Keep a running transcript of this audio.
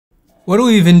What have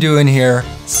we been doing here?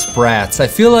 Sprats. I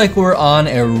feel like we're on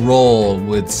a roll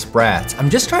with sprats. I'm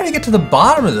just trying to get to the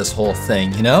bottom of this whole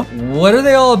thing, you know? What are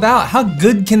they all about? How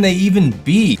good can they even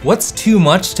be? What's too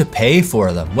much to pay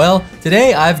for them? Well,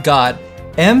 today I've got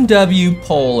MW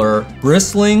Polar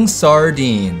Brisling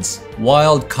Sardines,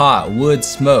 wild caught, wood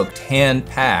smoked, hand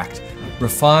packed,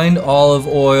 refined olive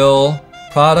oil,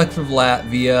 product of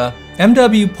Latvia.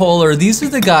 MW Polar, these are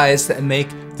the guys that make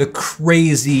the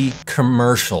crazy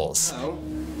commercials.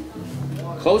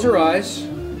 Close your eyes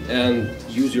and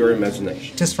use your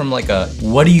imagination. Just from like a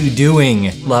what are you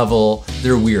doing level,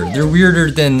 they're weird. They're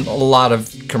weirder than a lot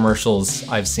of commercials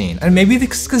I've seen. And maybe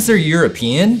it's because they're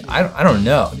European, I don't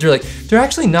know. They're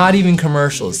actually not even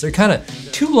commercials. They're kind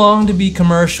of too long to be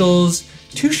commercials,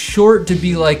 too short to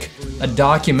be like a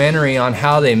documentary on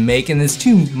how they make, and it's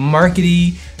too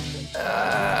markety.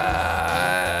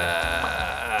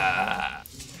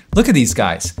 Look at these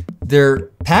guys. They're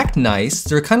packed nice.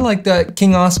 They're kind of like the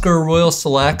King Oscar Royal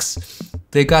Selects.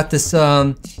 They got this,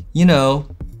 you know,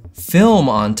 film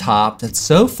on top that's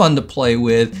so fun to play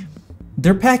with.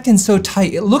 They're packed in so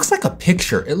tight. It looks like a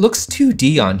picture. It looks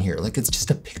 2D on here, like it's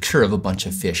just a picture of a bunch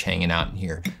of fish hanging out in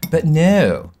here. But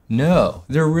no,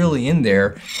 they're really in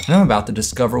there, and I'm about to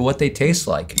discover what they taste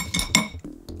like.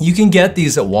 You can get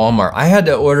these at Walmart. I had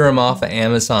to order them off of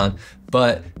Amazon,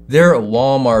 but they're at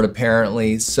Walmart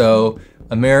apparently, so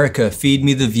America, feed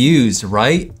me the views,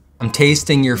 right? I'm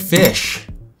tasting your fish.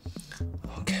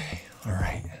 Okay, all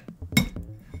right.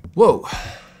 Whoa.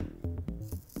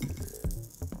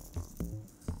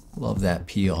 Love that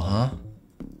peel, huh?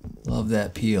 Love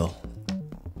that peel.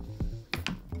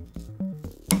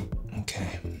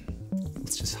 Okay,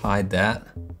 let's just hide that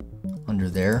under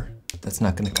there. That's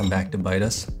not gonna come back to bite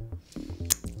us.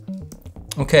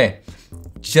 Okay.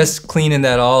 Just cleaning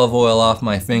that olive oil off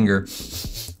my finger.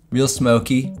 Real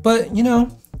smoky, but you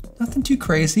know, nothing too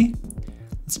crazy.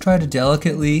 Let's try to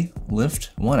delicately lift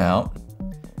one out.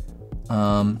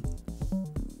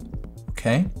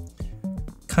 Okay.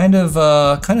 Kind of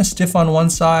stiff on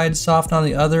one side, soft on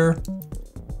the other.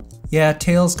 Yeah,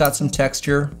 tail's got some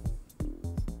texture.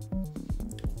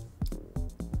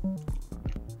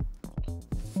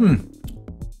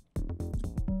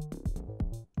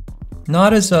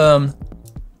 Not as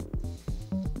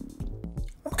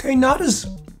okay, not as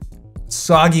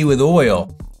soggy with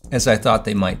oil as I thought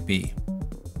they might be.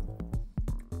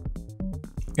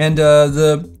 And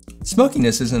the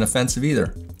smokiness isn't offensive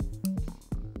either.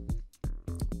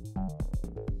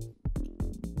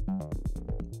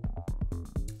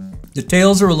 The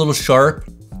tails are a little sharp,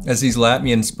 as these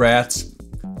Latvian sprats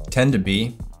tend to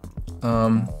be.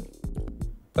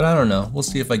 But I don't know, we'll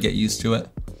see if I get used to it.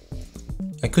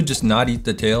 I could just not eat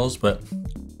the tails, but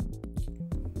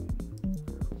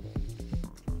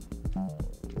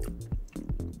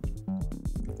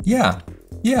yeah,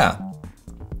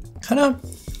 kind of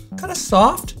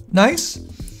soft, nice.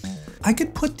 I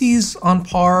could put these on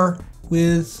par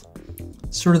with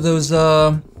sort of those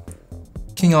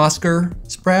King Oscar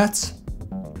sprats,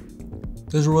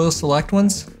 those Royal Select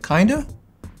ones, kinda.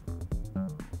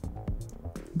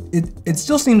 It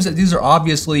still seems that these are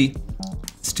obviously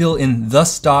still in the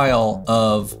style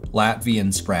of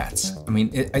Latvian sprats. I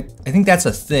mean, I think that's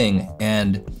a thing,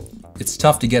 and it's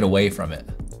tough to get away from it.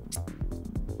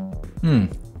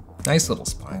 Nice little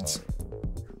spines.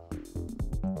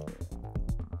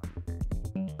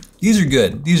 These are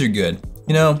good, these are good.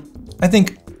 You know, I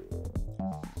think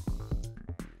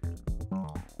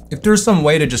if there's some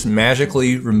way to just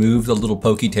magically remove the little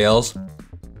pokey tails,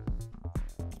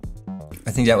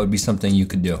 I think that would be something you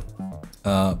could do.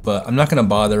 But I'm not gonna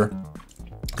bother,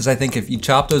 because I think if you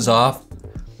chop those off,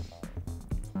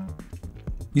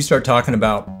 you start talking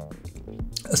about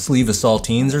a sleeve of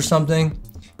saltines or something,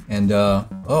 and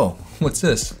oh, what's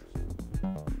this?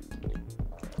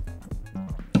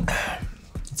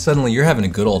 Suddenly you're having a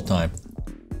good old time.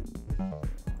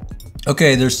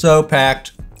 Okay, they're so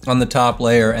packed on the top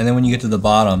layer, and then when you get to the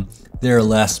bottom, they're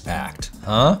less packed.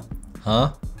 Huh?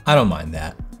 I don't mind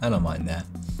that. I don't mind that,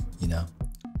 you know.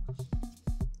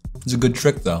 It's a good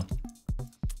trick though.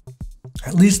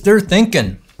 At least they're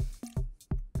thinking.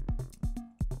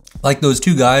 Like those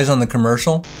two guys on the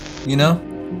commercial, you know?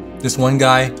 This one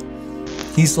guy,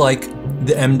 he's like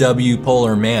the MW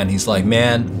Polar man. He's like,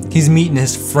 man, he's meeting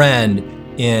his friend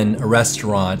in a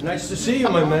restaurant. Nice to see you,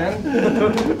 my man.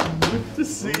 Good to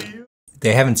see you.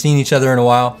 They haven't seen each other in a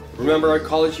while. Remember our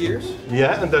college years?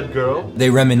 Yeah, and that girl? They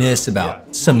reminisce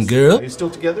about some girl. Are you still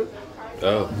together?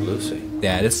 Oh, Lucy.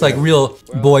 Yeah, it's like real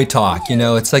boy talk, you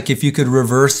know? It's like if you could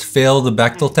reverse fail the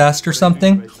Bechdel test or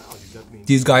something.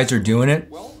 These guys are doing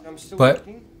it. But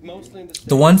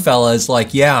the one fella is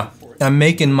like, yeah, I'm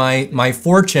making my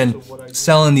fortune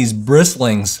selling these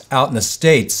brislings out in the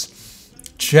States.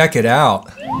 Check it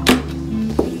out.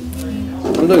 I'm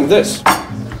doing this.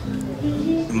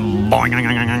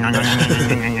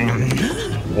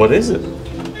 What is it?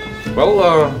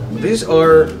 Well, these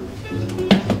are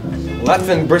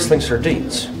Latvian Brisling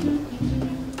Sardines.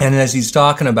 And as he's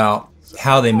talking about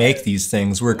how they make these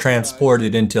things, we're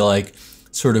transported into like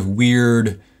sort of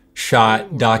weird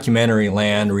shot documentary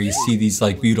land where you see these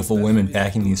like beautiful women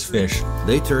packing these fish.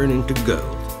 They turn into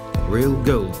gold. Real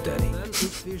gold, Daddy.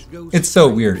 It's so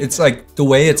weird. It's like the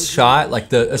way it's shot,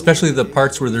 like especially the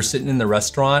parts where they're sitting in the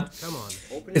restaurant.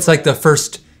 It's like the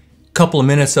first couple of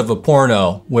minutes of a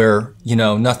porno where, you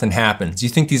know, nothing happens. You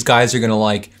think these guys are gonna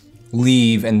like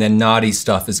leave and then naughty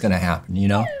stuff is gonna happen, you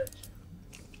know?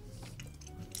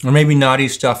 Or maybe naughty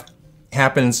stuff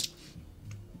happens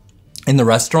in the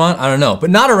restaurant, I don't know, but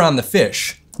not around the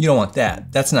fish. You don't want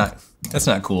that. That's not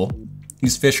cool.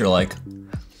 These fish are like,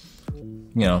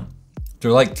 you know,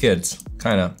 they're like kids,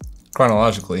 kind of,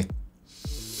 chronologically.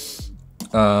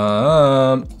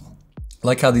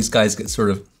 Like how these guys get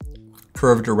sort of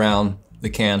curved around the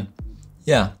can.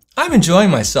 Yeah, I'm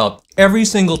enjoying myself. Every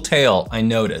single tail I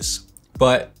notice,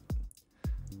 but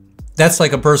that's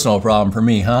like a personal problem for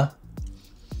me, huh?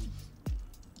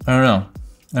 I don't know.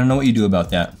 I don't know what you do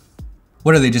about that.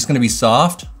 What, are they just gonna be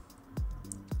soft?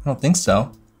 I don't think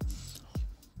so.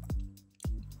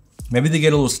 Maybe they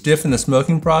get a little stiff in the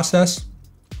smoking process.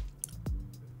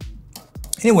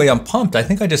 Anyway, I'm pumped. I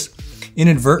think I just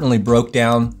inadvertently broke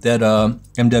down that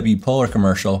MW Polar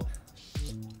commercial.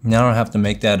 Now I don't have to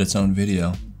make that its own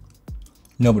video.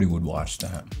 Nobody would watch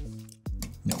that.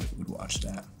 Nobody would watch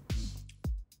that.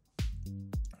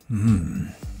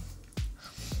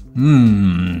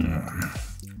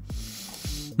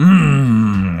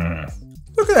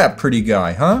 Look at that pretty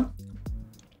guy, huh?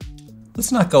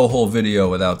 Let's not go a whole video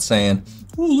without saying,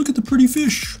 oh, look at the pretty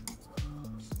fish.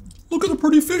 Look at the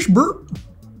pretty fish, Bert.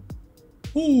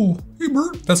 Oh, hey,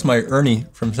 Bert. That's my Ernie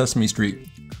from Sesame Street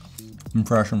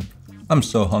impression. I'm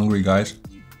so hungry, guys.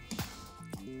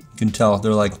 You can tell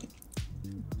they're like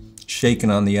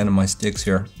shaking on the end of my sticks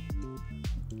here.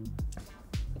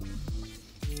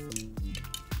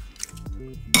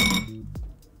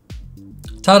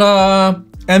 Ta-da!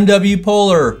 MW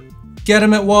Polar. Get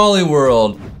them at Wally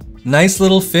World. Nice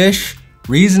little fish,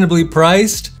 reasonably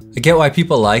priced. I get why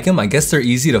people like them. I guess they're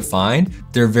easy to find.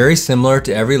 They're very similar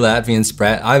to every Latvian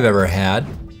sprat I've ever had.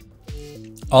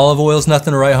 Olive oil's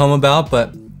nothing to write home about,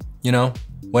 but you know,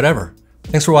 whatever.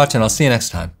 Thanks for watching. I'll see you next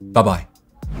time. Bye-bye.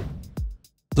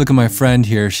 Look at my friend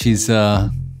here. She's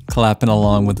clapping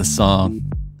along with the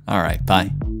song. All right,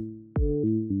 bye.